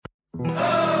Everybody,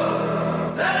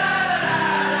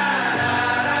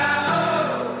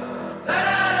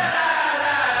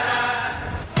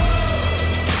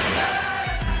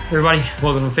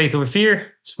 welcome to Faith Over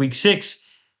Fear. It's week 6,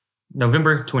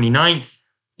 November 29th.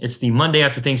 It's the Monday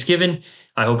after Thanksgiving.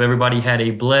 I hope everybody had a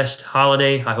blessed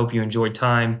holiday. I hope you enjoyed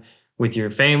time with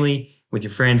your family, with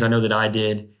your friends. I know that I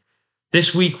did.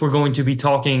 This week, we're going to be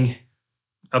talking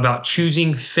about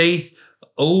choosing faith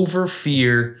over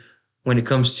fear when it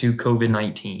comes to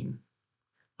COVID-19.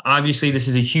 Obviously, this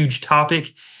is a huge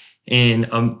topic in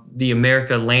the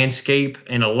America landscape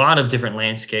and a lot of different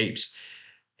landscapes.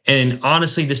 And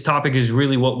honestly, this topic is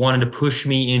really what wanted to push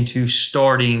me into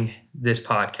starting this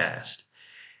podcast.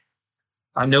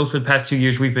 I know for the past 2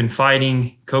 years, we've been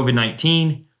fighting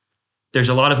COVID-19. There's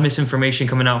a lot of misinformation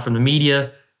coming out from the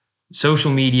media,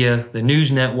 social media, the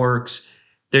news networks.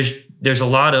 There's a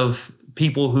lot of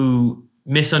people who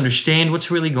misunderstand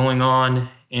what's really going on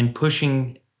and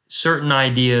pushing certain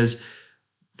ideas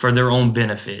for their own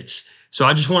benefits. So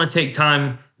I just want to take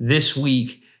time this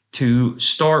week to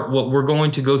start what we're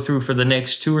going to go through for the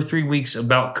next 2 or 3 weeks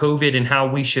about COVID and how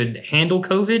we should handle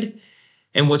COVID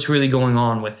and what's really going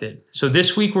on with it. So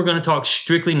this week, we're going to talk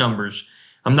strictly numbers.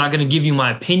 I'm not going to give you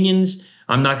my opinions.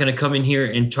 I'm not going to come in here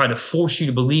and try to force you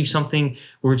to believe something.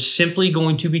 We're simply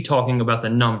going to be talking about the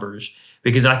numbers,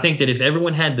 because I think that if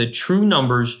everyone had the true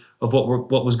numbers of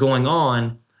what was going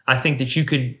on, I think that you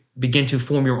could begin to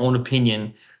form your own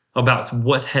opinion about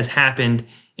what has happened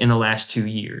in the last 2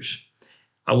 years.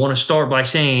 I want to start by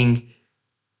saying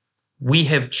we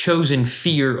have chosen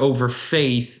fear over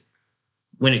faith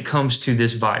when it comes to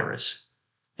this virus.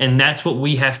 And that's what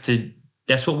we have to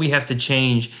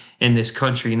change in this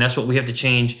country. And that's what we have to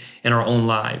change in our own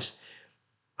lives.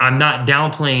 I'm not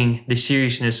downplaying the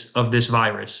seriousness of this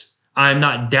virus. I'm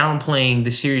not downplaying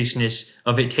the seriousness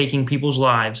of it taking people's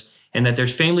lives, and that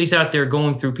there's families out there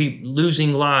going through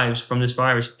losing lives from this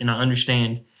virus. And I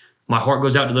understand. My heart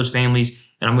goes out to those families,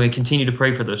 and I'm going to continue to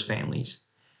pray for those families.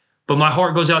 But my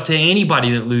heart goes out to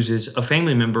anybody that loses a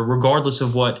family member, regardless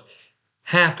of what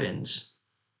happens.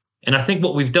 And I think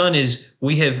what we've done is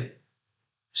we have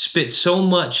spit so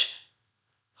much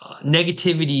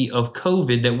negativity of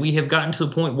COVID that we have gotten to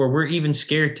the point where we're even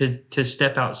scared to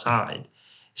step outside,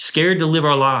 scared to live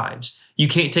our lives. You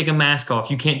can't take a mask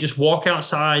off. You can't just walk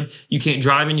outside. You can't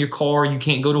drive in your car. You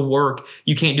can't go to work.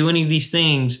 You can't do any of these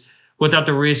things without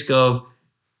the risk of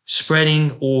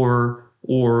spreading or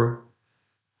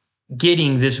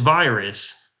getting this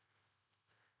virus.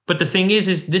 But the thing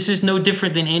is this is no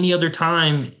different than any other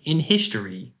time in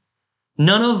history.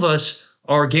 None of us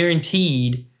are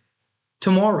guaranteed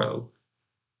tomorrow.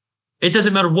 It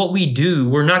doesn't matter what we do.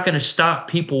 We're not going to stop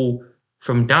people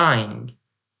from dying.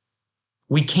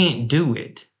 We can't do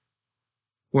it.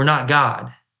 We're not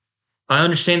God. I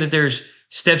understand that there's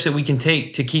steps that we can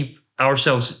take to keep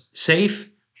ourselves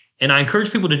safe, and I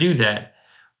encourage people to do that.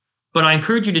 But I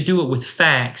encourage you to do it with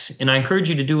facts, and I encourage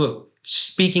you to do it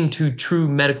speaking to true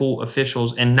medical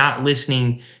officials and not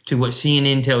listening to what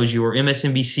CNN tells you or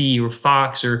MSNBC or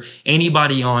Fox or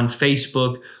anybody on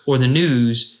Facebook or the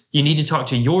news. You need to talk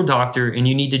to your doctor, and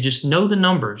you need to just know the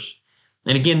numbers.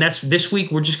 And again, that's this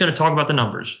week, we're just going to talk about the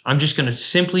numbers. I'm just going to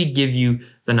simply give you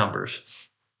the numbers.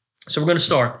 So we're going to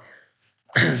start.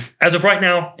 As of right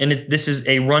now, and this is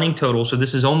a running total, so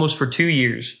this is almost for 2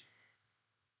 years.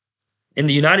 In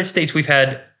the United States, we've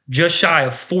had just shy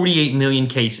of 48 million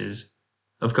cases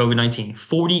of COVID-19.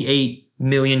 48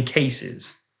 million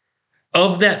cases.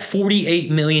 Of that 48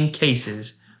 million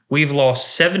cases, we've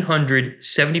lost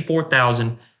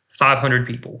 774,500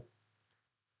 people.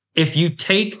 If you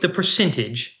take the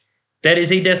percentage, that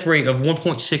is a death rate of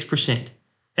 1.6%,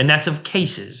 and that's of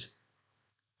cases.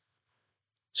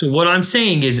 So what I'm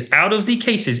saying is, out of the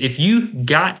cases, if you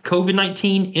got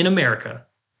COVID-19 in America,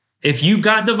 if you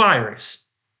got the virus,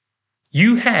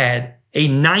 you had a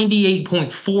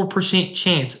 98.4%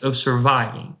 chance of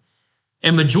surviving.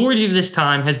 And majority of this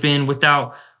time has been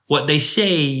without what they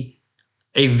say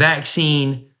a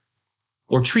vaccine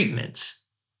or treatments.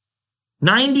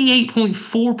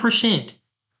 98.4%.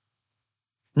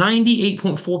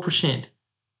 98.4%.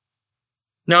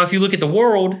 Now, if you look at the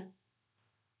world,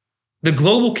 the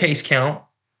global case count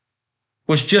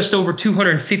was just over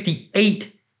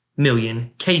 258 million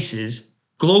cases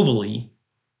globally,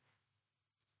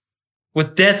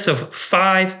 with deaths of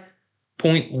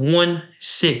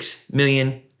 5.16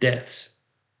 million deaths.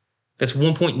 That's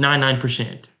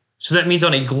 1.99%. So that means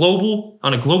on a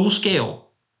global scale,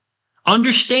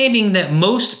 understanding that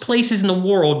most places in the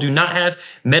world do not have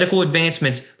medical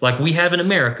advancements like we have in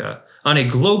America, on a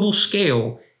global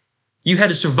scale, you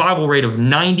had a survival rate of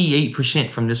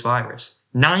 98% from this virus.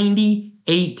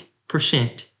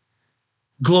 98%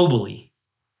 globally.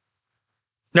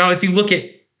 Now, if you look at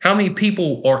how many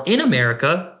people are in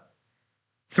America,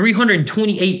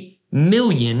 328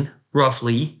 million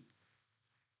roughly,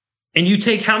 and you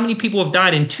take how many people have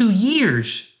died in 2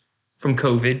 years from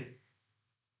COVID,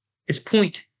 it's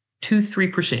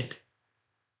 0.23%.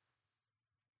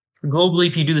 Globally,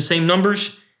 if you do the same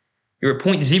numbers, you're at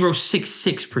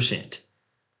 0.066%.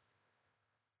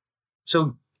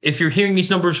 So if you're hearing these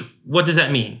numbers, what does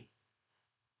that mean?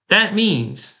 That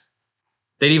means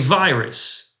that a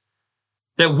virus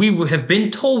that we have been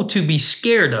told to be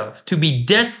scared of, to be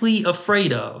deathly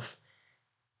afraid of,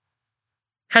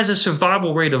 has a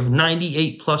survival rate of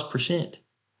 98+%.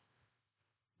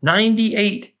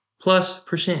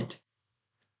 98+%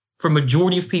 for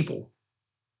majority of people.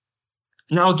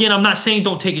 Now, again, I'm not saying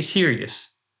don't take it serious.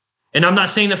 And I'm not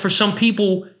saying that for some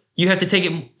people, you have to take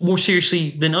it more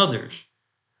seriously than others.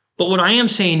 But what I am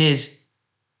saying is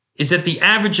that the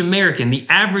average American, the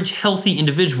average healthy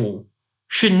individual,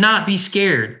 should not be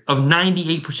scared of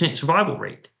 98% survival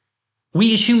rate.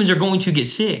 We as humans are going to get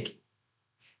sick.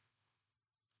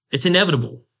 It's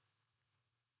inevitable.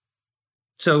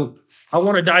 So I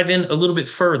want to dive in a little bit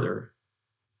further.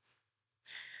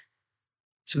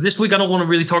 So this week, I don't want to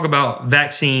really talk about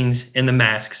vaccines and the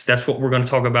masks. That's what we're going to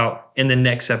talk about in the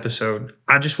next episode.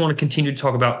 I just want to continue to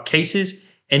talk about cases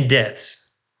and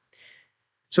deaths.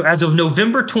 So as of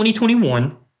November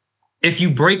 2021, if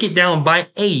you break it down by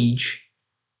age,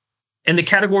 and the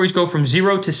categories go from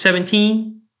 0 to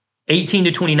 17, 18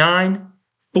 to 29,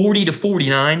 40 to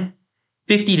 49,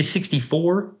 50 to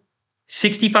 64,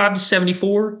 65 to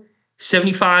 74,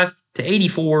 75 to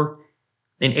 84,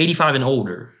 and 85 and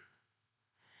older.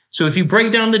 So if you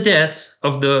break down the deaths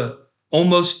of the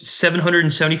almost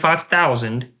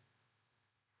 775,000,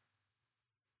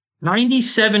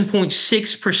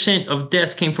 97.6% of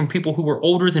deaths came from people who were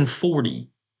older than 40.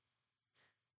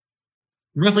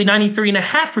 Roughly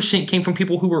 93.5% came from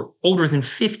people who were older than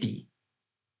 50.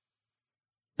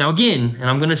 Now again, and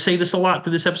I'm going to say this a lot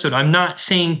through this episode, I'm not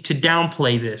saying to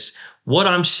downplay this. What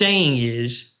I'm saying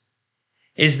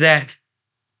is that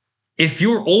if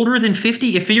you're older than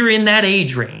 50, if you're in that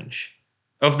age range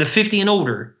of the 50 and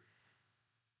older,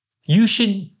 you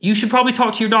should probably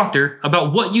talk to your doctor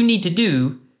about what you need to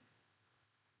do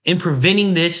in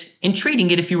preventing this and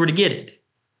treating it if you were to get it.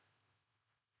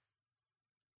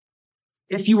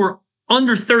 If you were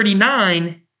under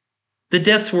 39, the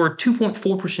deaths were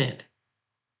 2.4%.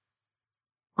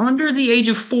 Under the age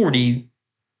of 40,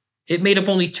 it made up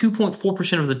only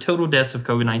 2.4% of the total deaths of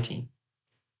COVID-19.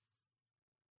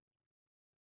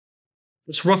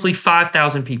 It's roughly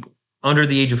 5,000 people under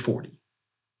the age of 40.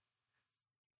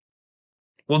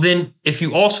 Well, then, if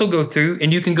you also go through,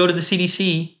 and you can go to the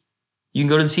CDC, you can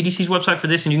go to the CDC's website for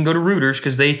this, and you can go to Reuters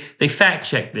because they fact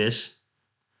check this.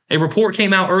 A report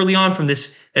came out early on from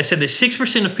this that said that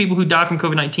 6% of people who died from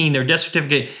COVID-19, their death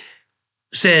certificate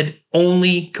said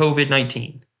only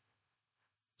COVID-19.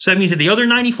 So that means that the other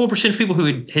 94% of people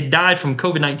who had died from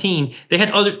COVID-19, they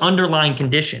had other underlying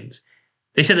conditions.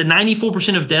 They said that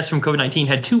 94% of deaths from COVID-19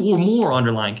 had 2 or more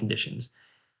underlying conditions.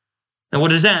 Now, what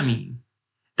does that mean?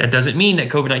 That doesn't mean that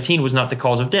COVID-19 was not the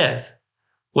cause of death.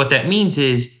 What that means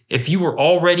is if you were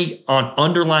already on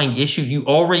underlying issues, you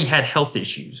already had health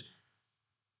issues,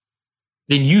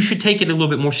 then you should take it a little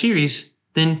bit more serious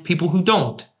than people who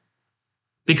don't.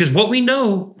 Because what we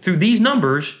know through these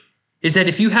numbers is that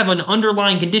if you have an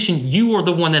underlying condition, you are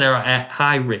the one that are at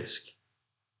high risk.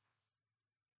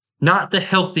 Not the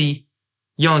healthy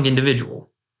young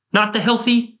individual. Not the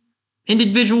healthy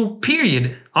individual,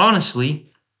 period, honestly.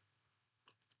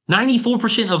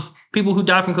 94% of people who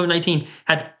died from COVID-19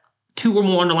 had 2 or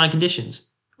more underlying conditions,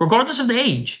 regardless of the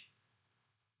age.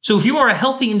 So if you are a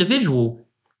healthy individual,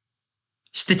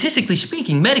 statistically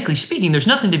speaking, medically speaking, there's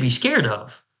nothing to be scared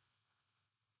of.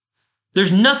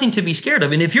 There's nothing to be scared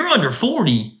of. And if you're under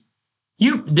 40,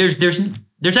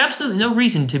 there's absolutely no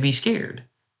reason to be scared.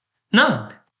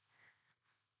 None.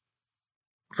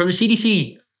 From the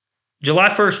CDC, July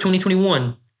 1st,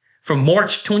 2021, from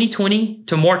March 2020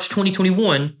 to March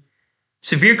 2021,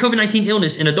 severe COVID-19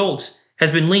 illness in adults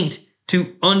has been linked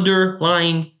to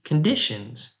underlying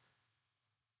conditions.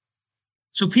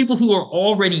 So people who are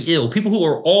already ill, people who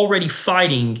are already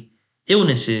fighting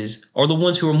illnesses are the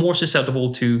ones who are more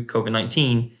susceptible to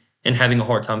COVID-19 and having a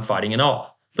hard time fighting it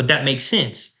off. But that makes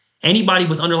sense. Anybody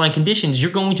with underlying conditions,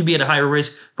 you're going to be at a higher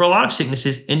risk for a lot of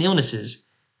sicknesses and illnesses.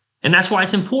 And that's why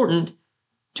it's important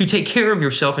to take care of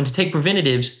yourself and to take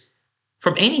preventatives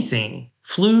from anything.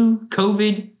 Flu,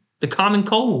 COVID, the common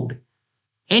cold,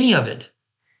 any of it.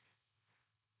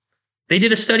 They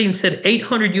did a study and said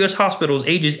 800 U.S. hospitals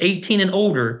ages 18 and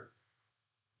older,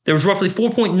 there was roughly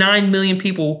 4.9 million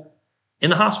people in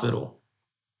the hospital.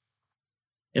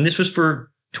 And this was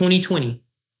for 2020.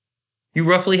 You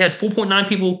roughly had 4.9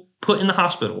 people put in the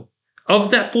hospital.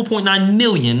 Of that 4.9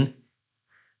 million,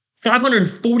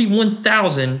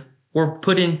 541,000 were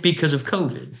put in because of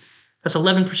COVID. That's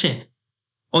 11%.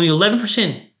 Only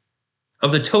 11%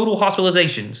 of the total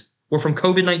hospitalizations were from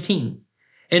COVID-19.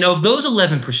 And of those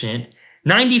 11%,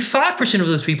 95% of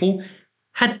those people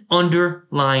had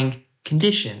underlying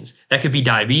conditions. That could be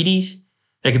diabetes,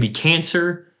 that could be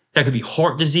cancer, that could be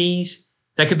heart disease,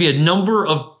 that could be a number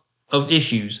of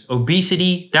issues.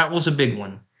 Obesity, that was a big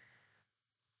one.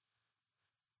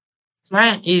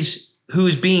 That is who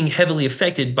is being heavily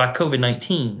affected by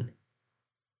COVID-19.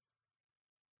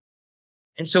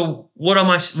 And so what am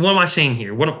I saying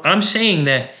here? I'm saying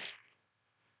that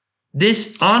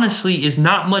this honestly is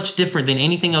not much different than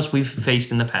anything else we've faced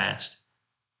in the past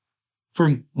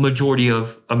for majority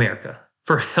of America,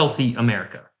 for healthy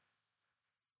America.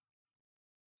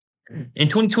 In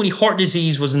 2020, heart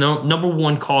disease was the number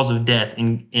one cause of death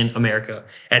in America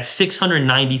at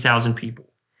 690,000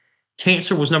 people.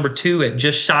 Cancer was number 2 at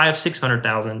just shy of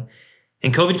 600,000.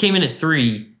 And COVID came in at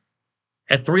 3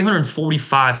 at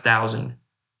 345,000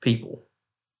 people.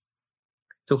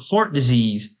 So heart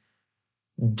disease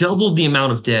doubled the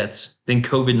amount of deaths than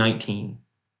COVID-19.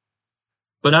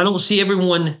 But I don't see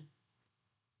everyone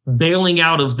bailing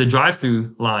out of the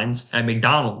drive-through lines at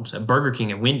McDonald's, at Burger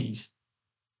King, at Wendy's,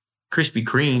 Krispy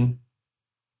Kreme,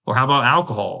 or how about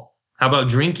alcohol? How about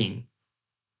drinking?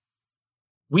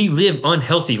 We live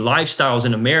unhealthy lifestyles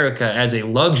in America as a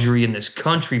luxury in this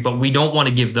country, but we don't want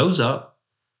to give those up.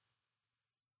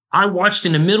 I watched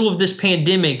in the middle of this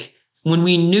pandemic when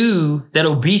we knew that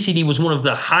obesity was one of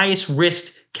the highest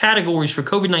risk categories for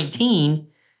COVID-19.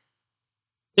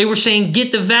 They were saying,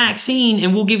 get the vaccine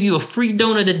and we'll give you a free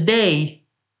donut a day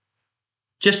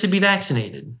just to be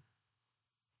vaccinated.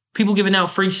 People giving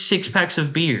out free 6-packs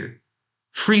of beer,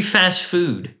 free fast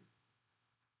food.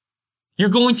 You're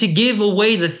going to give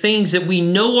away the things that we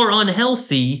know are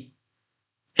unhealthy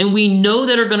and we know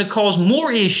that are going to cause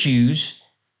more issues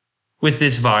with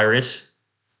this virus,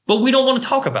 but we don't want to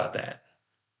talk about that.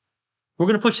 We're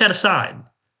going to push that aside.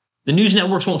 The news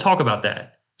networks won't talk about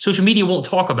that. Social media won't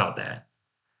talk about that.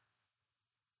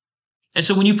 And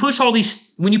so when you push all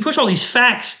these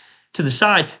facts to the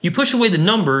side, you push away the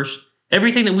numbers,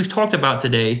 everything that we've talked about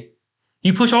today,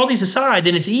 you push all these aside,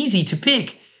 then it's easy to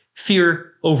pick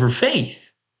fear over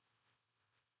faith.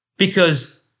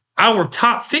 Because our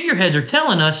top figureheads are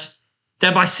telling us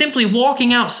that by simply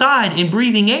walking outside and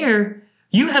breathing air,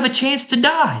 you have a chance to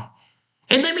die.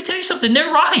 And let me tell you something,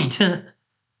 they're right.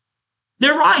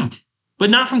 They're right, but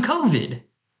not from COVID.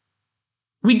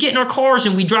 We get in our cars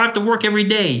and we drive to work every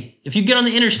day. If you get on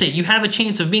the interstate, you have a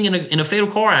chance of being in a fatal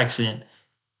car accident.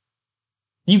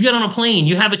 You get on a plane,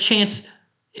 you have a chance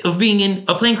of being in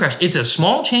a plane crash. It's a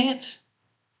small chance,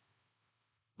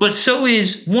 but so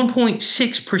is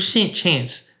 1.6%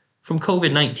 chance from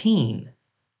COVID-19.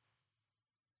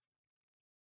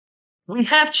 We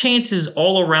have chances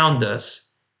all around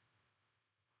us.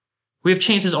 We have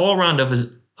chances all around us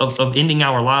of ending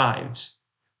our lives.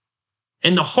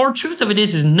 And the hard truth of it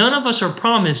is none of us are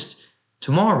promised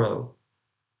tomorrow.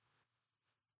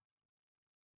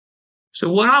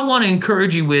 So what I want to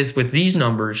encourage you with these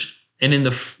numbers and in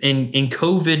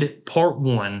COVID part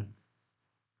 1,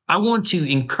 I want to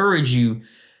encourage you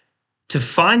to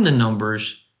find the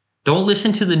numbers. Don't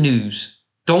listen to the news.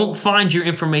 Don't find your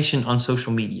information on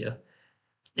social media.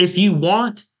 If you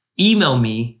want, email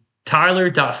me,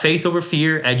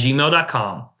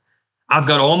 tyler.faithoverfear@gmail.com. I've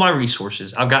got all my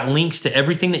resources. I've got links to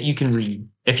everything that you can read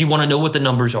if you want to know what the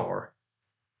numbers are.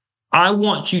 I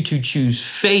want you to choose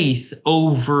faith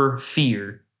over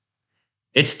fear.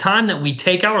 It's time that we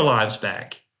take our lives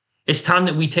back. It's time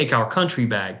that we take our country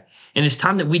back. And it's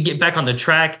time that we get back on the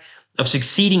track of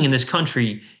succeeding in this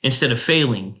country instead of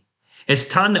failing. It's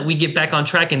time that we get back on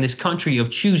track in this country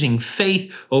of choosing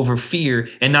faith over fear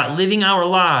and not living our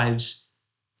lives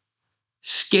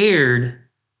scared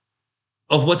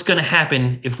of what's going to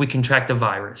happen if we contract the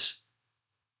virus.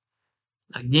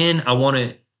 Again, I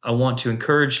want to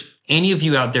encourage any of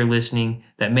you out there listening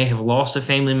that may have lost a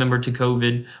family member to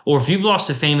COVID, or if you've lost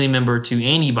a family member to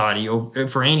anybody or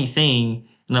for anything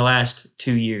in the last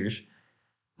 2 years,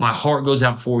 my heart goes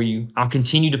out for you. I'll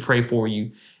continue to pray for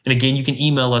you. And again, you can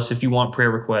email us if you want prayer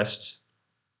requests.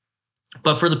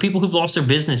 But for the people who've lost their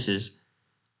businesses,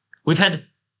 we've had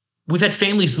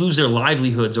families lose their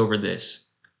livelihoods over this.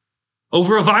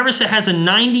 Over a virus that has a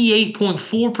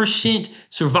 98.4%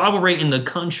 survival rate in the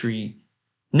country,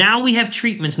 Now we have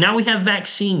treatments. Now we have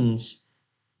vaccines.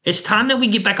 It's time that we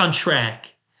get back on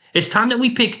track. It's time that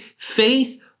we pick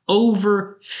faith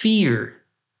over fear.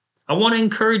 I want to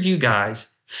encourage you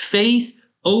guys, faith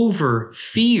over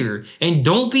fear. And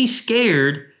don't be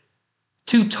scared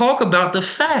to talk about the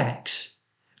facts.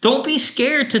 Don't be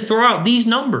scared to throw out these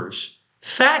numbers.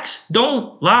 Facts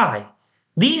don't lie.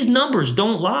 These numbers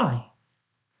don't lie.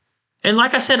 And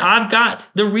like I said, I've got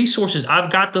the resources.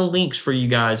 I've got the links for you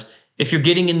guys. If you're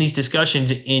getting in these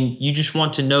discussions and you just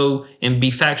want to know and be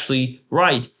factually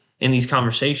right in these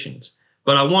conversations.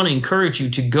 But I want to encourage you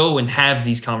to go and have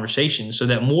these conversations so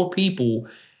that more people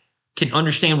can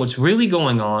understand what's really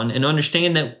going on and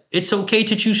understand that it's okay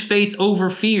to choose faith over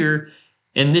fear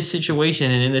in this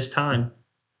situation and in this time.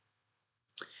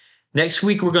 Next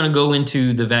week, we're going to go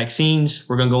into the vaccines.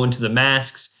 We're going to go into the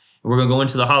masks. We're going to go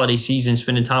into the holiday season,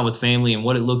 spending time with family and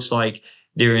what it looks like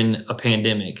during a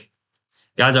pandemic.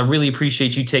 Guys, I really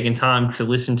appreciate you taking time to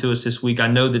listen to us this week. I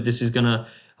know that this is going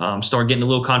to start getting a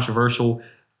little controversial.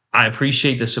 I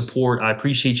appreciate the support. I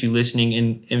appreciate you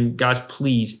listening. And guys,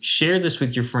 please share this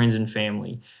with your friends and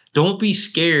family. Don't be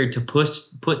scared to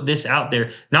put this out there.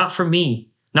 Not for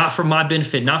me, not for my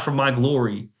benefit, not for my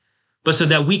glory, but so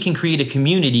that we can create a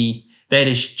community that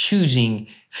is choosing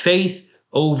faith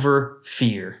over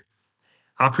fear.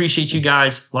 I appreciate you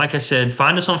guys. Like I said,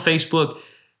 find us on Facebook,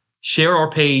 share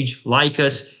our page, like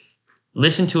us,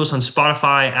 listen to us on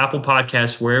Spotify, Apple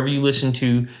Podcasts, wherever you listen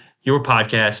to your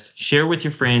podcast. Share it with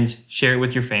your friends, share it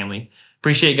with your family.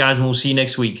 Appreciate it, guys, and we'll see you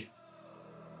next week.